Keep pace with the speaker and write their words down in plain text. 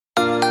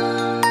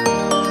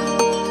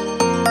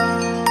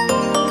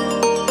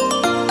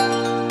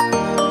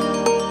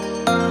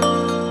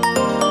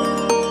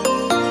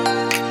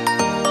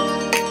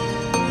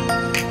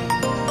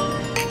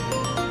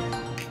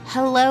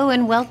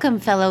Welcome,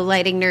 fellow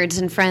lighting nerds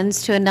and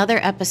friends, to another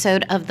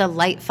episode of the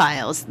Light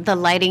Files, the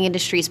Lighting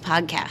Industries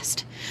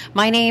podcast.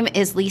 My name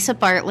is Lisa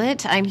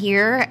Bartlett. I'm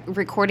here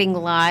recording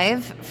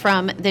live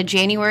from the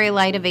January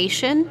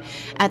Lightovation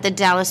at the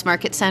Dallas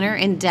Market Center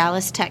in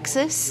Dallas,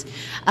 Texas.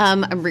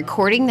 I'm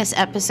recording this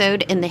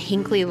episode in the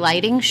Hinckley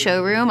Lighting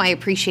showroom. I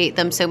appreciate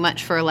them so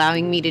much for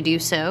allowing me to do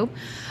so.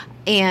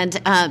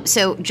 And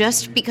so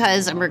just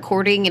because I'm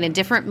recording in a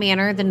different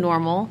manner than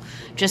normal,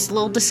 just a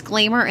little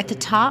disclaimer at the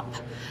top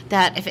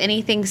that if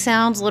anything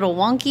sounds a little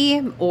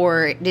wonky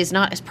or it is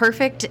not as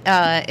perfect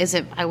as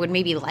I would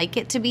maybe like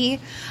it to be,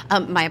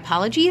 my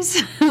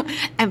apologies,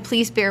 and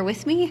please bear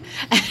with me.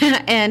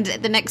 And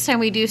the next time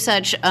we do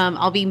such,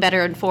 I'll be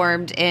better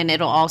informed and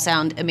it'll all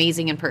sound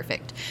amazing and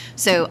perfect.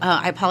 So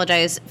I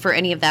apologize for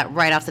any of that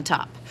right off the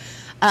top.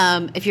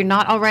 If you're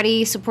not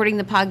already supporting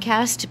the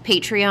podcast,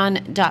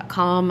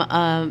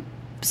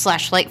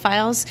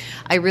 patreon.com/lightfiles.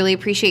 I really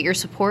appreciate your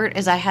support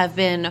as I have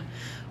been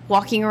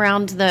walking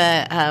around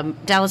the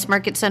Dallas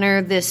Market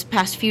Center this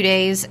past few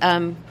days.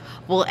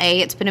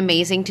 It's been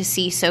amazing to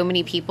see so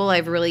many people.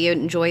 I've really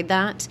enjoyed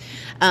that.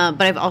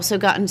 But I've also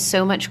gotten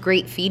so much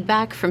great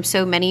feedback from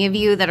so many of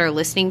you that are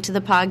listening to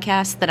the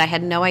podcast that I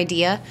had no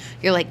idea.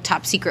 You're like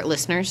top secret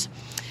listeners.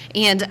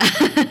 And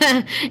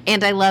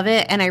and I love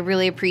it, and I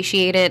really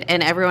appreciate it,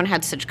 and everyone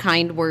had such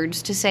kind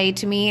words to say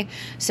to me.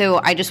 So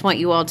I just want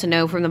you all to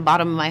know from the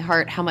bottom of my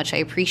heart how much I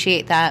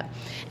appreciate that,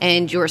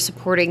 and you're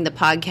supporting the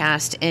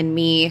podcast and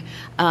me.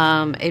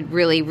 It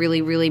really,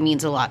 really, really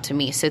means a lot to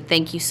me. So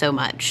thank you so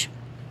much.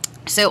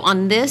 So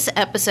on this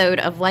episode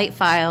of Light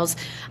Files,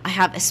 I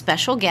have a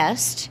special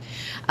guest.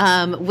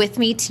 With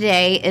me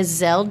today is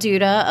Zell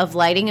Duda of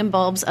Lighting and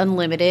Bulbs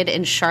Unlimited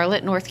in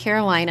Charlotte, North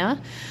Carolina.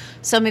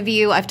 Some of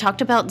you, I've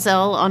talked about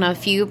Zell on a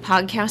few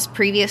podcasts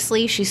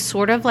previously. She's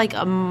sort of like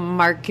a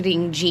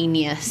marketing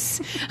genius.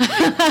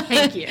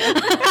 Thank you.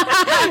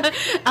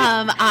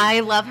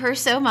 I love her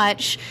so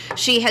much.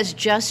 She has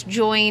just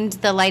joined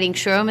the Lighting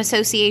Showroom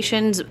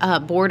Association's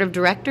board of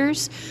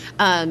directors.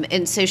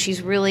 And so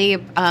she's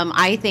really,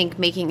 I think,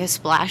 making a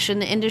splash in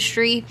the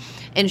industry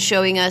and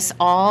showing us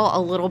all a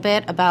little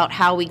bit about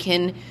how we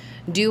can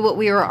do what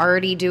we were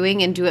already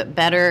doing and do it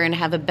better and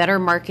have a better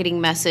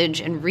marketing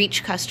message and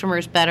reach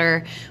customers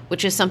better,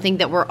 which is something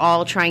that we're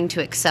all trying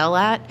to excel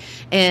at.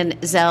 And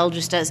Zell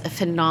just does a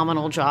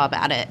phenomenal job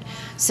at it.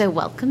 So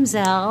welcome,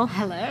 Zell.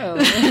 Hello.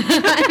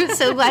 I'm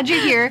so glad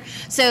you're here.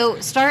 So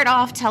start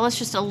off, tell us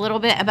just a little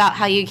bit about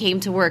how you came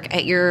to work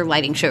at your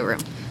lighting showroom.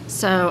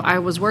 So I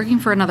was working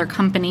for another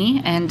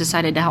company and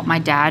decided to help my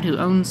dad, who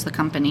owns the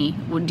company,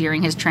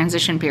 during his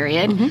transition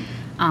period.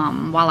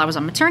 While I was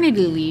on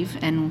maternity leave,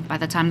 and by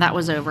the time that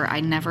was over, I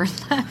never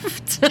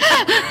left.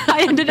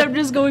 I ended up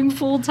just going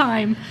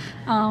full-time.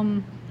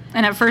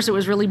 And at first it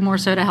was really more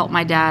so to help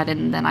my dad,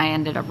 and then I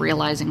ended up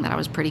realizing that I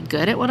was pretty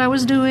good at what I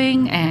was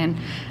doing, and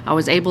I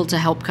was able to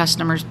help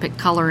customers pick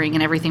coloring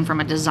and everything from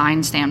a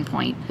design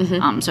standpoint.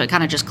 So it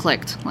kind of just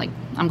clicked. Like,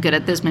 I'm good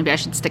at this, maybe I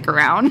should stick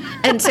around.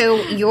 And so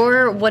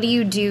what do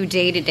you do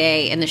day to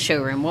day in the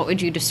showroom? What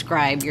would you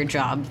describe your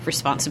job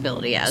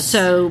responsibility as?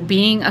 So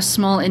being a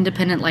small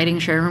independent lighting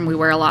showroom, we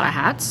wear a lot of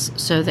hats.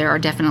 So there are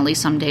definitely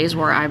some days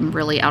where I'm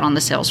really out on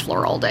the sales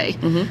floor all day.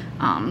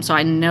 So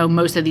I know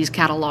most of these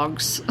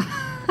catalogs.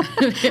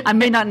 I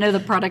may not know the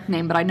product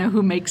name, but I know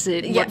who makes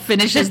it, what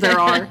finishes there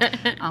are.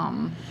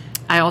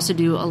 I also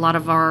do a lot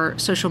of our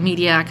social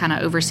media. I kind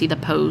of oversee the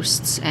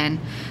posts and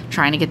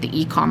trying to get the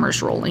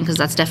e-commerce rolling, because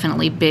that's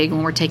definitely big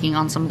when we're taking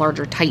on some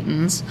larger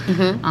titans.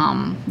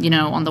 On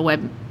the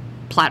web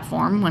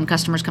platform, when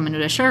customers come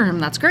into a showroom,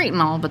 that's great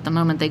and all, but the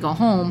moment they go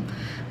home,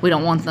 we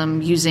don't want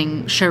them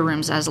using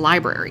showrooms as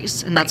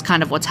libraries. And that's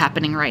kind of what's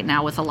happening right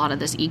now with a lot of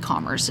this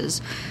e-commerce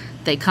is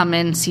they come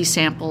in, see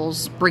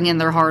samples, bring in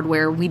their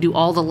hardware. We do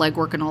all the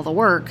legwork and all the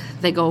work.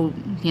 They go,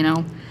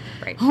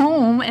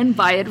 home and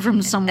buy it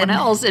from someone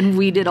else, and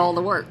we did all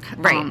the work.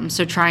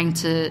 So trying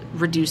to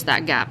reduce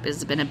that gap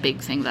has been a big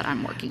thing that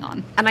I'm working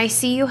on. And I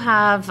see you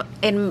have,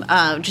 in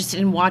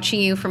watching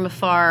you from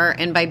afar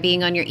and by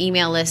being on your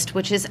email list,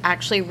 which is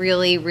actually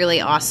really, really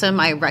awesome.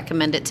 I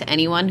recommend it to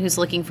anyone who's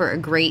looking for a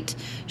great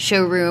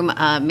showroom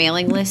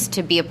mailing list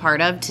to be a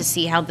part of, to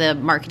see how the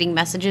marketing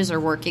messages are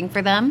working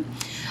for them.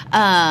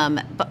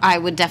 But I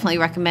would definitely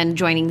recommend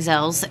joining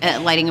Zell's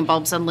at Lighting and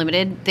Bulbs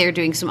Unlimited. They're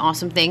doing some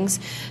awesome things.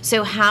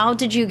 So how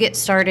did you get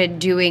started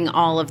doing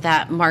all of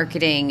that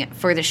marketing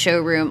for the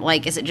showroom?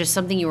 Like, is it just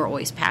something you were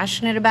always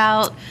passionate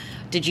about?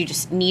 Did you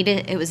just need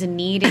it? It was a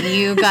need and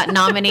you got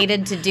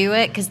nominated to do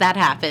it? Because that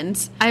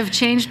happens. I've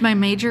changed my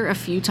major a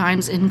few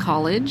times in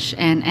college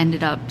and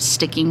ended up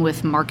sticking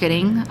with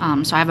marketing.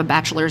 So I have a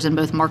bachelor's in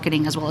both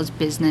marketing as well as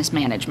business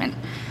management.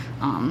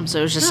 So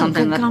it was just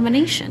something good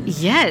combination.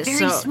 Yes.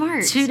 Very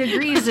smart. 2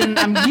 degrees, and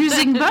I'm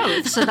using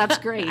both, so that's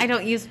great. I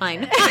don't use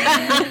mine.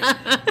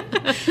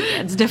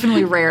 It's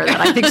definitely rare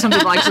that I think some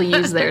people actually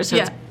use theirs.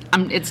 So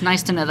it's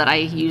nice to know that I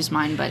use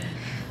mine, but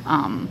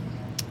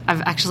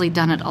I've actually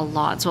done it a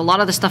lot. So a lot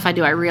of the stuff I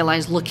do, I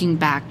realize looking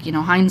back,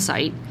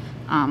 hindsight,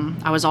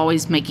 I was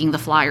always making the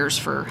flyers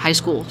for high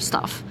school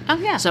stuff. Oh,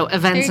 yeah. So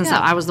events and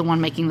stuff, I was the one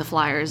making the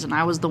flyers, and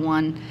I was the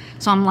one.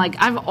 So I'm like,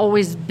 I've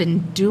always been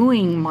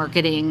doing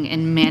marketing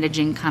and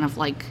managing kind of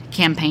like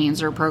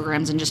campaigns or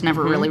programs, and just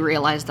never really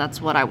realized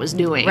that's what I was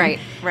doing. Right.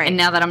 And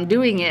now that I'm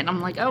doing it,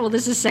 I'm like, oh, well,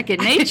 this is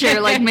second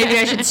nature. Like, maybe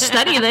I should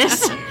study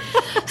this.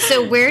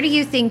 So where do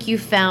you think you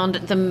found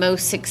the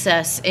most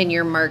success in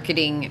your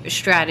marketing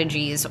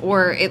strategies,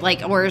 or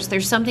is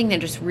there something that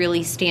just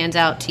really stands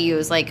out to you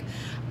as like,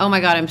 oh my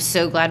God, I'm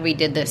so glad we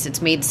did this.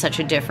 It's made such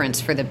a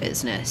difference for the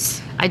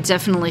business. I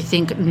definitely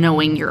think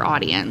knowing your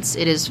audience.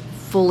 It is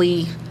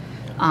fully,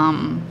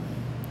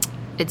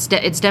 it's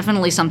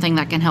definitely something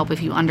that can help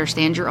if you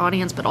understand your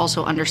audience, but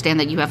also understand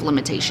that you have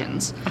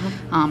limitations.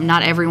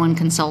 Not everyone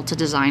can sell to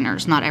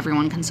designers. Not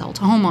everyone can sell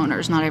to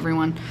homeowners. Not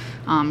everyone,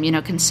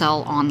 can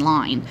sell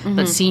online.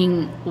 But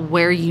seeing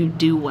where you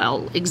do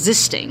well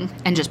existing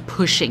and just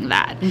pushing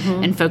that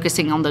and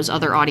focusing on those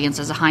other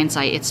audiences. As a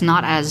hindsight, it's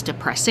not as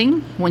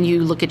depressing when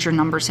you look at your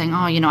numbers saying, oh,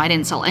 I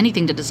didn't sell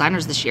anything to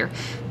designers this year.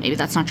 Maybe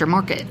that's not your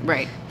market.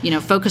 Right.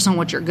 Focus on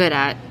what you're good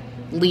at.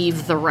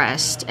 Leave the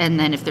rest, and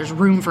then if there's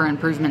room for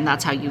improvement,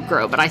 that's how you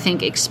grow. But I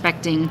think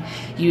expecting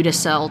you to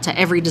sell to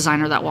every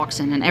designer that walks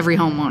in and every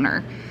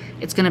homeowner,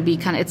 it's going to be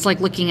it's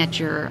like looking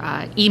at your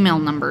email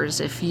numbers.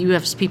 If you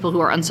have people who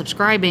are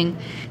unsubscribing,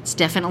 it's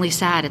definitely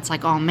sad. It's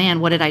like, oh man,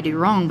 what did I do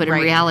wrong? But in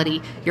reality,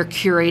 you're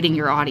curating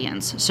your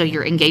audience, so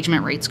your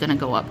engagement rate's going to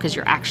go up because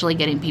you're actually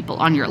getting people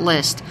on your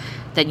list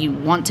that you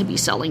want to be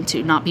selling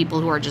to, not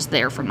people who are just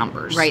there for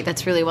numbers. Right,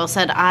 that's really well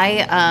said.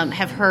 I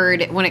have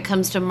heard when it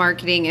comes to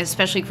marketing,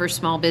 especially for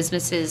small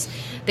businesses,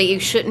 that you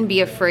shouldn't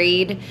be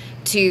afraid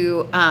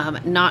to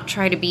not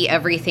try to be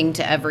everything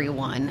to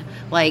everyone.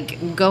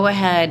 Like, go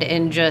ahead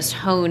and just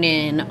hone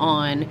in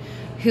on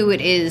who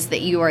it is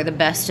that you are the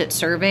best at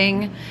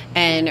serving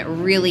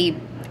and really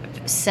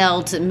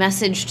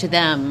message to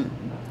them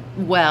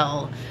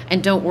well,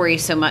 and don't worry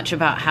so much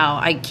about how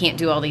I can't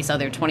do all these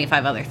other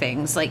 25 other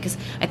things. Like, 'cause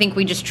I think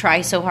we just try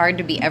so hard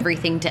to be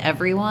everything to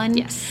everyone.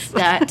 Yes.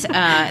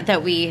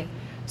 that we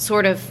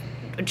sort of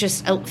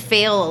just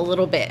fail a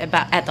little bit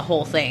at the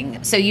whole thing.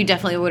 So you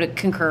definitely would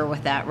concur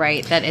with that,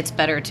 right? That it's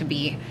better to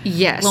be a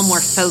little more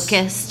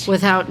focused.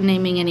 Without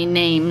naming any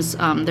names,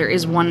 there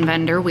is one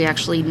vendor we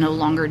actually no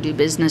longer do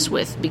business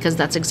with, because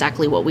that's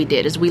exactly what we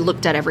did. Is we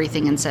looked at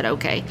everything and said,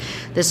 okay,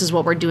 this is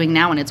what we're doing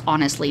now, and it's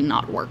honestly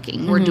not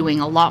working. We're doing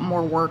a lot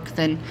more work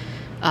than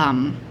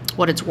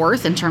what it's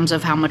worth in terms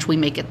of how much we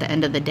make at the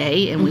end of the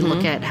day, and we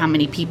look at how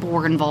many people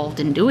were involved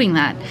in doing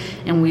that,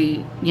 and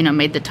we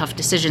made the tough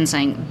decision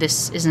saying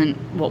this isn't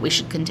what we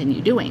should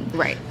continue doing.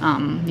 Right.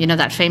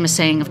 That famous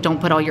saying of don't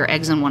put all your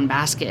eggs in one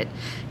basket.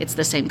 It's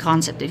the same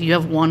concept. If you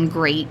have one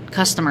great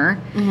customer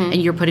and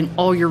you're putting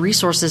all your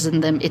resources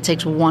in them, it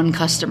takes one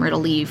customer to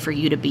leave for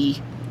you to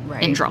be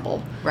in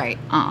trouble. Right.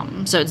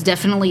 So it's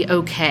definitely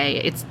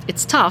okay.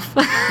 It's tough.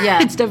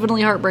 Yeah. It's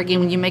definitely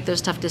heartbreaking when you make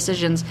those tough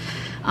decisions.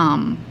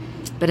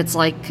 But it's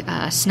like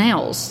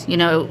snails.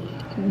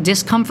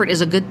 Discomfort is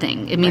a good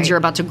thing. It means you're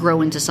about to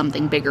grow into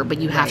something bigger, but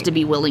you have to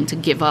be willing to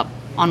give up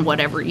on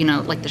whatever,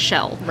 like the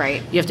shell.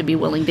 Right. You have to be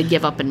willing to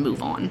give up and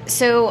move on.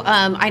 So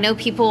I know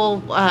people,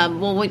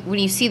 when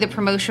you see the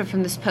promotion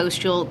from this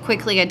post, you'll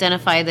quickly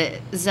identify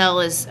that Zell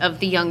is of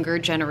the younger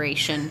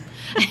generation.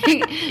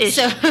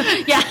 So,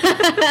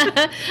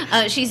 yeah.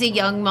 She's a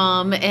young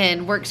mom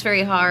and works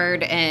very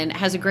hard and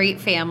has a great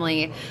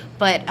family.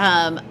 But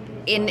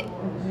in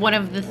one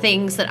of the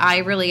things that I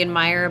really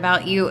admire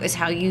about you is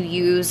how you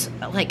use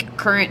like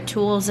current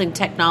tools and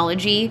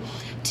technology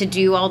to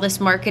do all this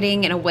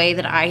marketing in a way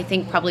that I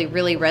think probably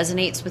really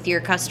resonates with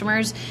your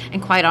customers.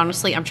 And quite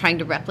honestly, I'm trying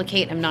to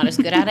replicate. I'm not as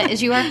good at it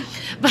as you are,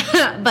 but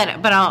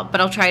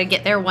I'll try to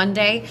get there one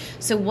day.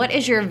 So what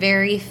is your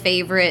very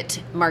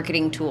favorite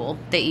marketing tool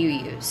that you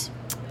use?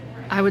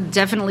 I would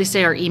definitely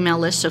say our email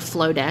list, so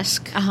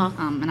Flowdesk.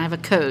 And I have a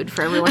code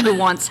for everyone who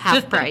wants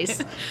half price.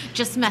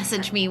 Just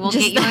message me. We'll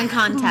get you in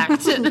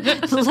contact.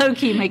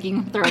 Low-key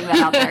throwing that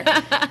out there.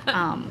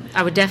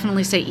 I would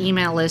definitely say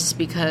email lists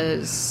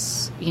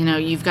because,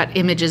 you've got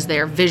images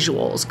there,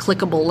 visuals,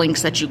 clickable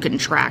links that you can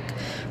track.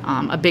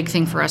 A big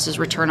thing for us is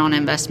return on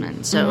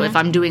investment. So if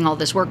I'm doing all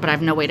this work but I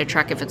have no way to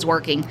track if it's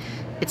working,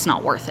 it's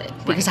not worth it,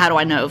 because how do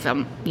I know if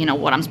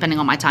what I'm spending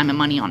all my time and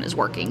money on is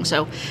working?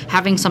 So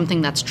having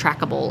something that's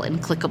trackable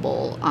and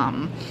clickable.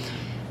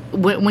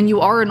 When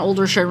you are an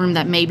older showroom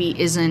that maybe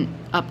isn't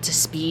up to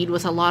speed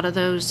with a lot of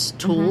those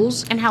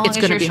tools, and how long has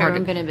your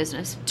showroom been in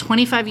business?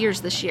 25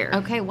 years this year.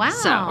 Okay,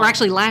 wow. Or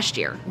actually last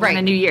year, in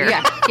a new year.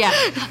 Yeah.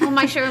 Well,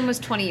 my showroom was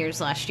 20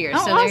 years last year, so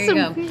awesome. There you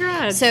go.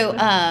 Congrats. So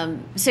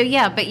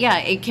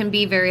it can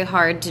be very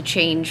hard to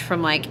change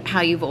from like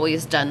how you've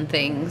always done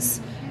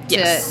things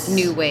to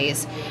new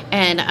ways.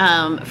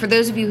 And for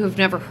those of you who've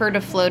never heard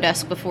of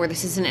Flowdesk before,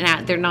 this isn't an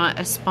ad. They're not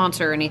a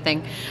sponsor or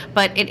anything,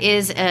 but it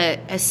is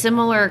a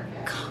similar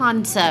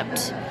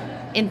concept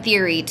in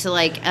theory, to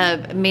like a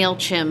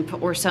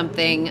MailChimp or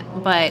something,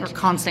 but... Or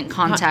Constant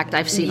Contact,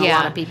 I've seen a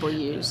lot of people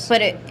use.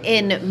 But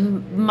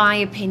in my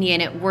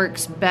opinion, it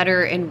works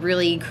better in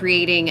really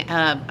creating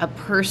a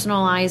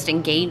personalized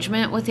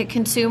engagement with a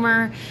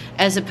consumer,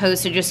 as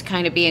opposed to just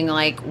kind of being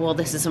like, well,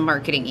 this is a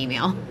marketing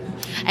email.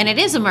 And it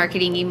is a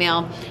marketing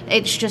email.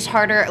 It's just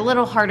a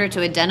little harder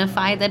to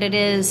identify that it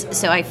is.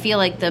 So I feel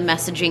like the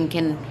messaging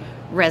can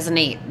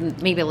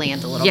resonate, maybe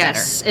land a little better.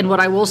 Yes, and what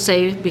I will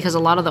say, because a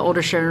lot of the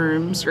older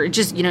showrooms, or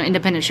just,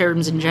 independent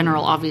showrooms in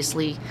general,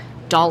 obviously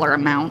dollar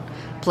amount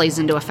plays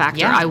into a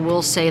factor. Yeah. I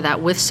will say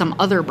that with some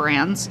other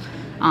brands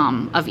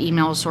of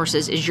email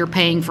sources is you're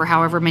paying for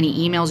however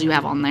many emails you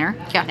have on there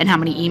and how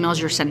many emails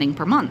you're sending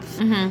per month.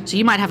 Mm-hmm. So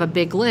you might have a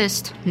big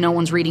list, no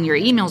one's reading your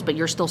emails, but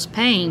you're still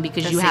paying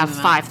because you have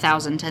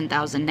 5,000,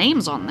 10,000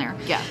 names on there.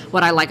 Yeah.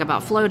 What I like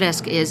about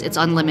Flowdesk is it's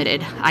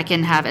unlimited. I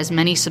can have as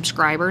many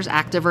subscribers,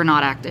 active or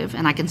not active,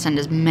 and I can send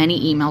as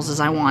many emails as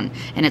I want,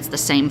 and it's the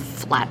same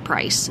flat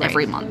price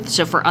every month.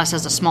 So for us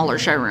as a smaller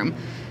showroom,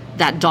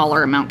 that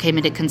dollar amount came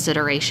into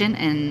consideration,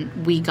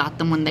 and we got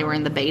them when they were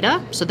in the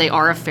beta, so they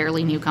are a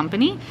fairly new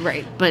company.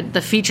 Right. But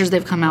the features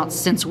they've come out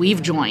since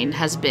we've joined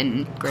has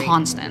been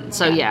constant.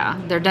 So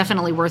they're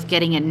definitely worth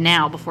getting in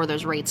now before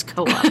those rates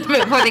go up.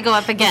 Before they go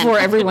up again. Before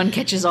everyone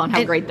catches on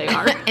how great they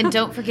are. And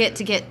don't forget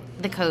to get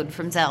the code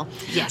from Zelle.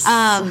 Yes.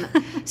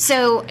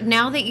 So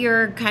now that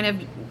you're kind of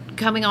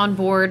coming on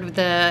board with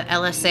the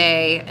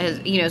LSA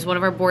as one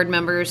of our board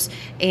members,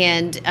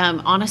 and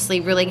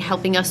honestly really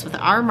helping us with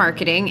our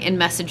marketing and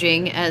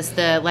messaging as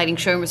the Lighting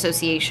Showroom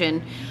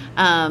Association.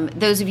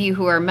 Those of you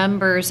who are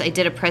members, I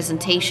did a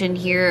presentation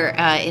here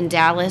in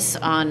Dallas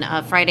on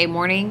Friday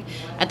morning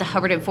at the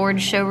Hubbard and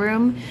Ford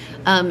showroom.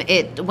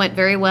 It went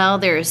very well.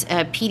 There's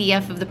a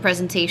PDF of the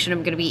presentation I'm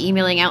going to be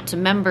emailing out to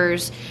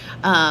members.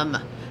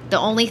 The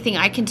only thing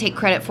I can take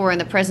credit for in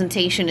the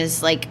presentation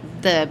is like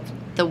the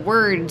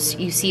words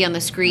you see on the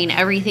screen.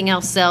 Everything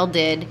else Zelle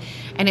did,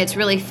 and it's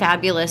really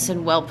fabulous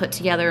and well put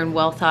together and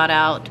well thought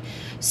out.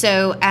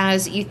 So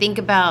as you think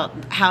about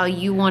how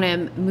you want to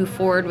move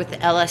forward with the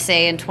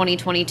LSA in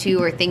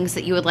 2022, or things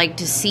that you would like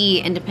to see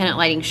independent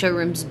lighting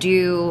showrooms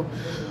do,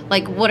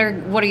 like what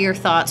are your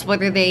thoughts,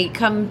 whether they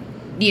come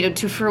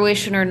to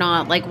fruition or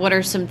not? Like, what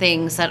are some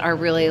things that are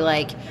really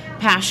like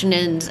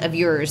passions of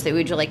yours that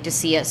would you like to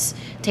see us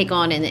take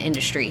on in the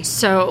industry?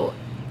 So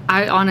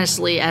I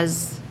honestly,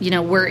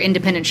 we're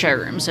independent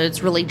showrooms, so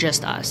it's really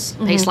just us.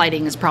 Mm-hmm. Pace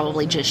Lighting is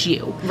probably just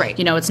you. Right.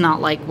 It's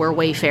not like we're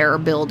Wayfair or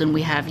Build and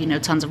we have,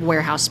 tons of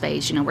warehouse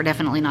space. We're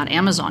definitely not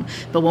Amazon.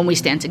 But when we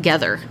stand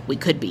together, we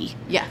could be.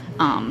 Yeah.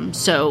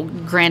 So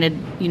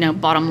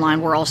granted, bottom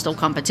line, we're all still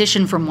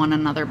competition from one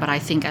another, but I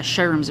think as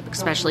showrooms,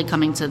 especially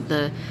coming to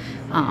the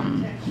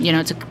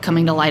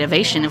coming to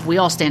Lightovation, if we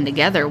all stand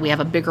together, we have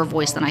a bigger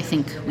voice than I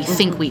think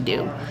we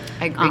do.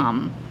 I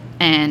agree.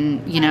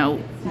 And,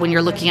 when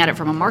you're looking at it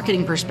from a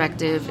marketing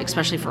perspective,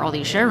 especially for all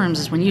these showrooms,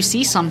 is when you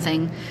see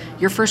something,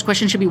 your first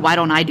question should be, why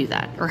don't I do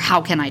that? Or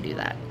how can I do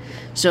that?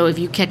 So if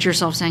you catch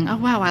yourself saying, oh,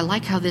 wow, I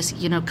like how this,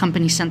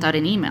 company sent out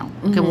an email.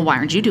 Okay, well, why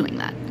aren't you doing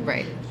that?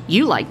 Right.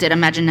 You liked it.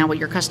 Imagine now what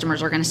your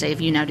customers are going to say if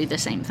you now do the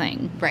same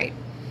thing. Right.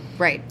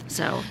 Right.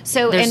 So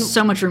there's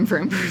so much room for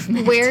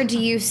improvement. Where do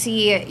you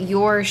see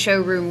your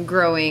showroom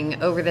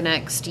growing over the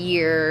next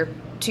year,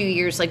 2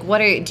 years? Like,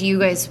 do you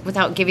guys,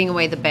 without giving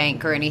away the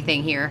bank or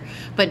anything here,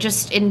 but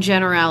just in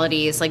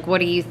generalities, like, what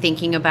are you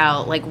thinking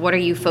about? Like, what are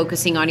you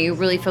focusing on? Are you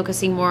really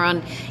focusing more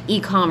on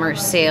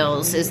e-commerce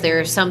sales? Is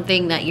there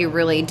something that you're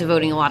really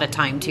devoting a lot of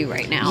time to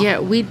right now? Yeah,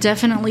 we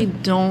definitely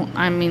don't.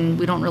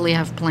 We don't really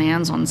have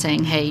plans on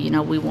saying, hey,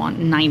 we want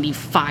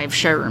 95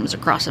 showrooms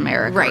across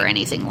America or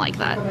anything like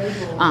that.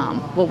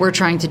 What we're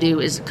trying to do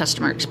is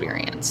customer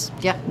experience.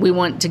 Yeah. We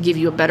want to give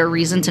you a better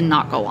reason to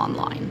not go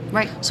online.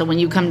 Right. So when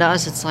you come to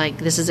us, it's like,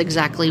 this is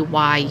exactly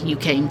why you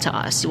came to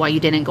us, why you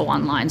didn't go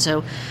online.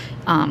 So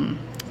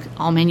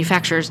all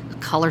manufacturers,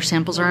 color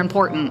samples are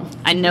important.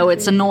 I know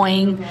it's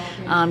annoying,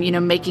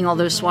 making all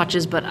those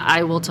swatches, but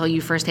I will tell you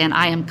firsthand,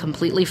 I am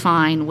completely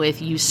fine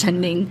with you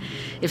sending,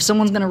 if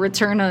someone's going to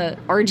return a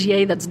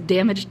RGA that's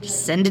damaged,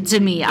 send it to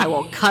me. I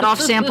will cut off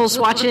sample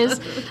swatches.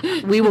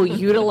 We will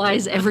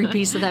utilize every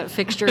piece of that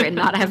fixture and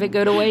not have it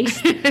go to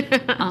waste.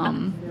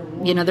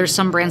 There's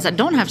some brands that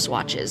don't have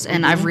swatches,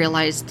 and I've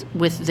realized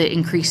with the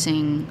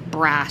increasing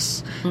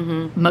brass,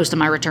 most of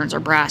my returns are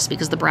brass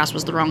because the brass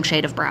was the wrong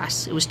shade of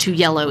brass. It was too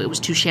yellow, it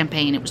was too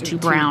champagne, it was too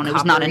brown, it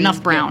was not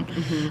enough brown.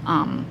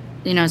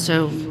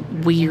 So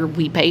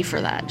we pay for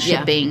that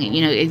shipping.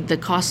 The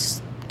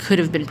costs could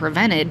have been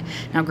prevented.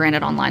 Now,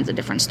 granted, online's a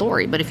different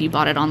story, but if you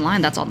bought it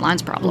online, that's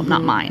online's problem,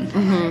 not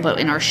mine. But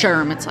in our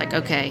showroom, it's like,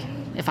 okay,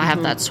 if I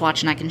have that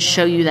swatch and I can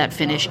show you that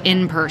finish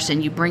in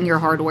person, you bring your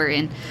hardware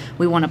in,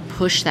 we want to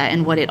push that.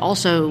 And what it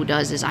also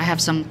does is I have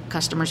some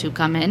customers who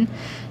come in,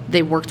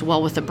 they worked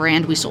well with the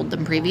brand we sold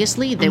them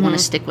previously, they want to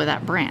stick with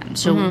that brand.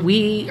 So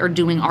we are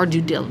doing our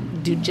due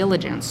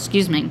diligence,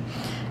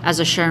 as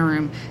a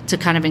showroom to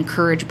kind of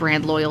encourage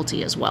brand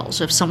loyalty as well.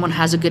 So if someone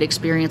has a good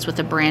experience with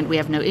a brand, we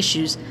have no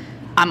issues.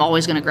 I'm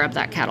always going to grab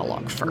that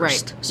catalog first.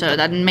 Right. So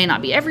that may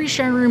not be every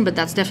showroom, but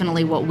that's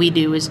definitely what we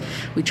do. Is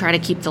we try to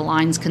keep the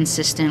lines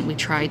consistent. We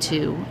try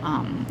to,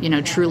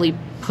 truly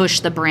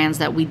push the brands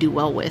that we do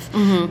well with,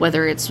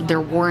 whether it's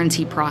their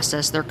warranty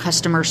process, their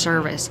customer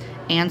service,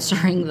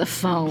 answering the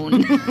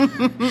phone.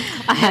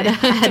 I had a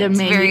It's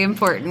very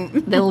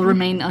important. They'll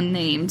remain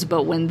unnamed,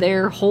 but when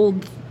they're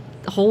hold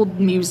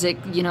music,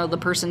 the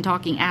person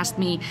talking asked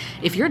me,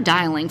 if you're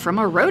dialing from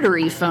a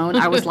rotary phone,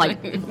 I was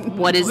like,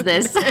 what is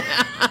this?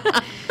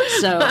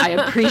 So I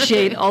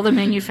appreciate all the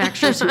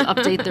manufacturers who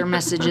update their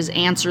messages,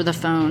 answer the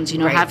phones,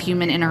 Right. have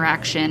human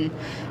interaction.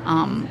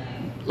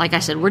 Like I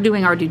said, we're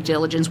doing our due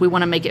diligence. We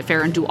want to make it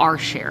fair and do our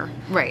share.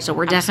 Right. So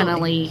we're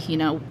Absolutely.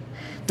 definitely,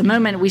 the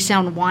moment we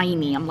sound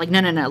whiny, I'm like, no,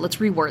 let's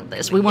reword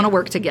this. We want to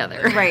work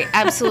together. Right,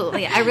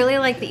 absolutely. I really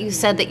like that you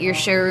said that your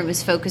showroom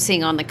is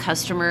focusing on the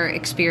customer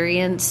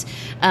experience.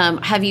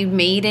 Have you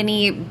made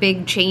any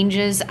big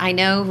changes? I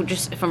know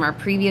just from our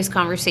previous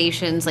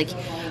conversations,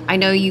 I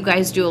know you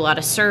guys do a lot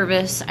of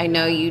service. I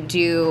know you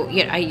do,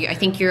 I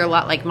think you're a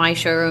lot like my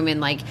showroom,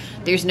 and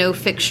there's no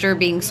fixture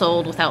being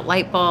sold without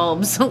light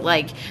bulbs.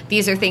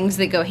 These are things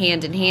that go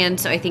hand in hand.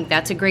 So I think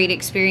that's a great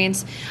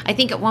experience. I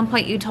think at one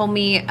point you told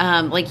me,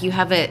 you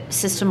have a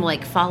system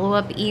like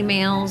follow-up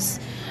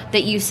emails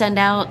that you send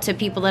out to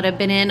people that have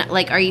been in.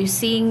 Are you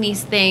seeing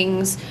these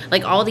things,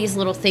 all these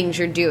little things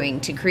you're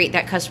doing to create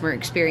that customer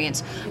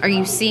experience, are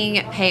you seeing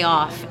it pay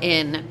off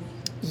in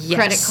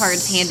credit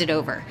cards handed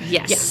over?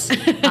 Yes.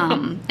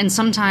 And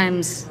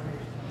sometimes,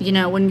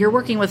 when you're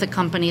working with a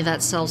company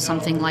that sells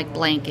something like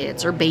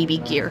blankets or baby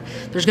gear,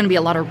 there's going to be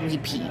a lot of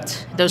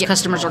repeat. Those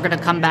customers are going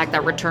to come back.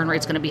 That return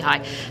rate's going to be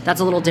high.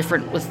 That's a little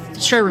different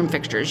with showroom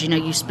fixtures.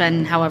 You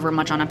spend however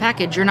much on a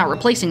package, you're not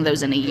replacing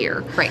those in a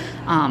year. Right.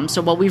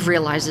 So what we've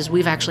realized is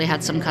we've actually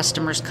had some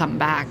customers come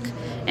back,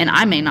 and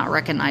I may not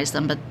recognize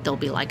them, but they'll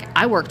be like,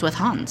 I worked with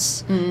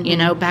Hans,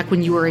 back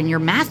when you were in your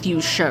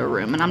Matthews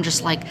showroom. And I'm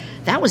just like,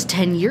 that was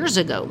 10 years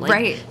ago.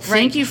 Right.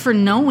 Thank you for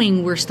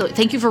knowing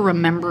thank you for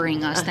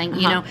remembering us.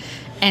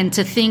 And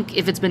to think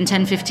if it's been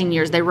 10, 15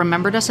 years, they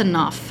remembered us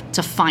enough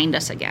to find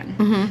us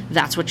again.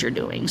 That's what you're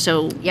doing.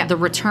 So the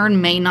return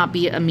may not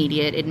be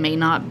immediate. It may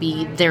not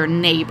be their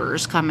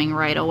neighbors coming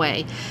right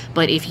away.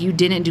 But if you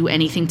didn't do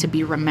anything to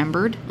be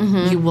remembered,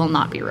 you will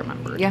not be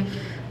remembered. Yeah.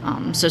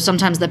 So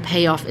sometimes the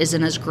payoff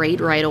isn't as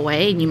great right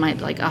away, and you might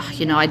be like,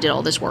 I did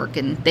all this work,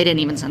 and they didn't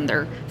even send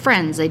their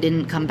friends. They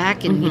didn't come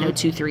back in,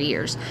 2-3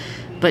 years.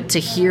 But to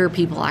hear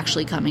people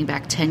actually coming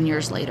back 10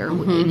 years later,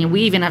 and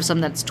we even have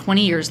some that's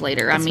 20 years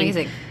later. That's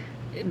amazing.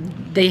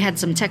 They had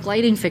some tech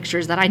lighting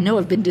fixtures that I know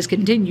have been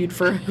discontinued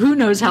for who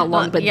knows how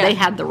long, but they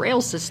had the rail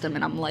system,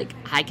 and I'm like,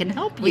 I can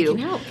help you. We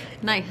can help.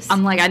 Nice.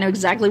 I'm like, I know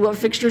exactly what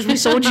fixtures we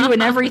sold you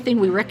and everything.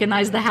 We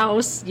recognize the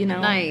house,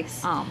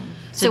 Nice.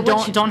 So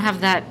don't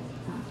have that,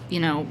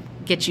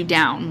 get you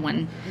down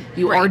when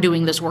you are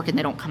doing this work and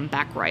they don't come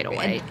back right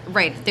away.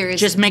 Right. There is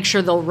just make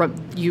sure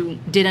you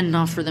did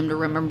enough for them to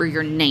remember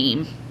your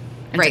name.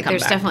 Right.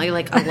 There's definitely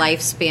a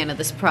lifespan of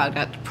this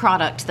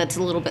product that's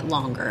a little bit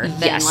longer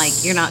than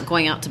you're not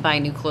going out to buy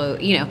new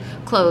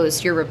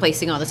clothes you're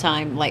replacing all the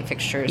time. Light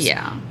fixtures,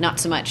 not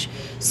so much.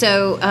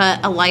 So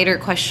a lighter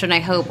question, I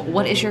hope.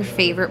 What is your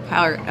favorite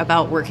part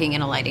about working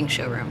in a lighting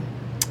showroom?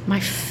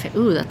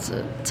 That's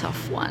a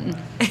tough one.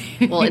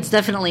 Well, it's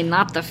definitely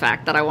not the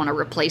fact that I want to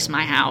replace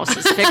my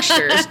house's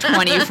fixtures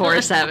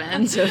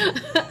 24/7.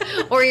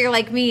 So. Or you're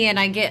like me, and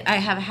I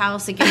have a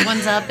house, I get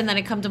one's up, and then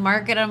I come to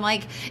market, I'm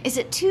like, is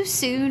it too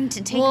soon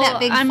to take that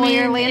big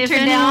foyer lantern if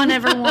down? anyone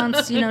ever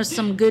wants,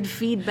 some good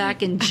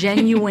feedback and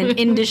genuine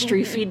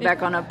industry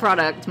feedback on a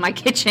product, my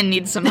kitchen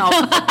needs some help.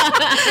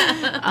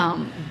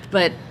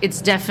 But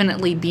it's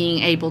definitely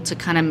being able to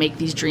kind of make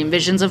these dream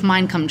visions of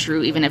mine come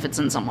true, even if it's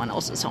in someone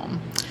else's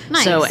home.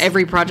 Nice. So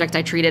every project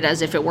I treat it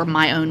as if it were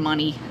my own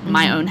money,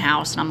 my own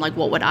house. And I'm like,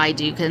 what would I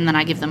do? And then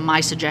I give them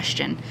my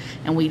suggestion,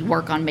 and we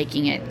work on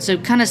making it. So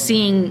kind of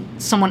seeing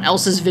someone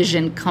else's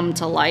vision come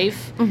to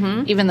life,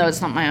 even though it's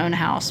not my own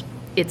house,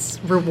 it's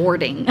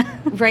rewarding.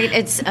 Right.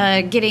 It's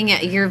getting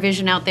your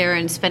vision out there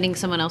and spending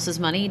someone else's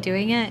money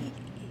doing it.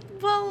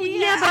 Well,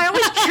 yeah, but I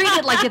always treat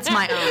it like it's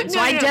my own. So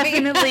I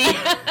definitely...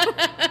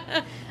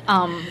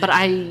 but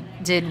I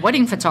did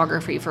wedding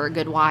photography for a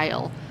good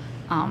while.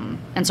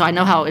 And so I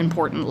know how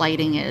important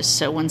lighting is.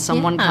 So when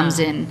someone comes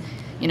in,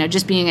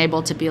 just being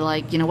able to be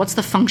like, what's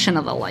the function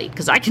of the light?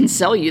 Because I can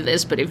sell you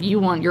this, but if you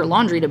want your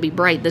laundry to be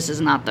bright, this is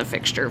not the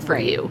fixture for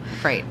you.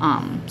 Right.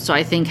 So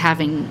I think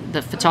having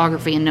the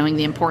photography and knowing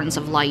the importance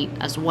of light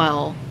as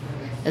well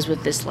as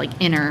with this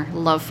inner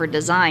love for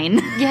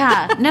design.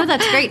 Yeah, no,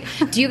 that's great.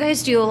 Do you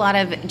guys do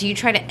you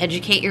try to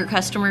educate your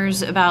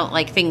customers about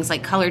things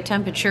like color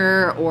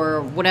temperature or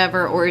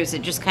whatever, or is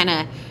it just kind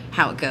of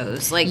how it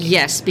goes?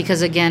 Yes,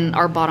 because again,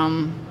 our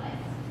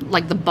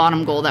the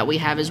bottom goal that we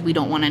have is we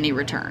don't want any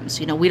returns.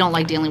 We don't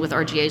like dealing with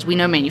RGAs. We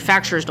know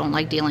manufacturers don't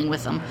like dealing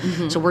with them.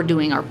 So we're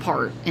doing our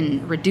part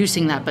in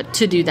reducing that. But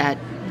to do that,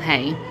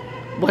 hey,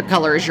 what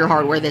color is your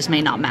hardware, this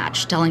may not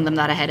match. Telling them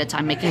that ahead of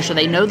time, making sure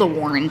they know the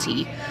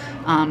warranty,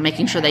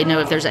 making sure they know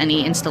if there's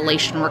any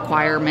installation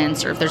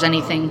requirements or if there's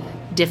anything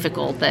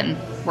difficult, then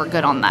we're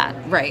good on that.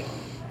 Right.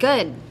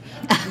 Good.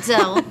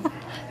 Zell,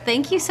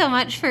 thank you so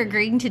much for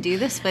agreeing to do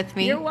this with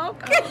me. You're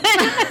welcome.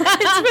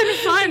 It's been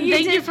fun.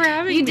 Thank you for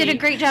having me. You did a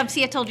great job.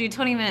 See, I told you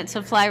 20 minutes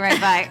would fly right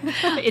by.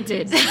 It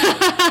did.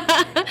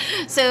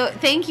 So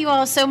thank you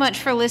all so much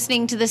for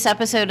listening to this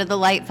episode of The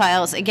Light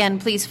Files. Again,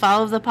 please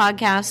follow the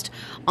podcast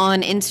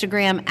on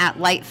Instagram at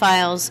Light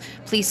Files.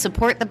 Please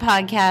support the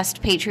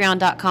podcast,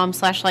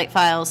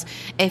 patreon.com/lightfiles.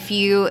 If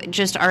you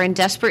just are in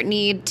desperate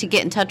need to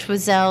get in touch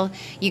with Zell,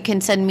 you can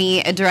send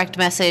me a direct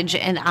message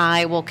and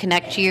I will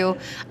connect you.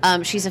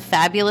 She's a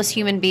fabulous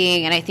human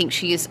being, and I think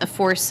she's a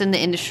force in the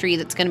industry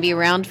that's going to be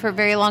around for a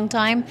very long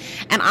time.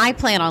 And I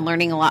plan on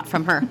learning a lot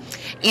from her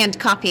and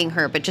copying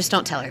her, but just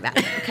don't tell her that,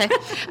 okay?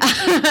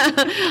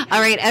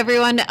 All right,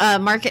 everyone.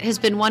 Market has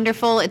been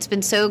wonderful. It's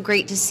been so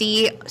great to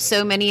see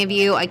so many of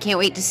you. I can't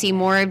wait to see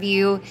more of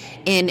you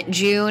in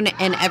June.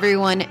 And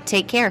everyone,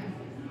 take care.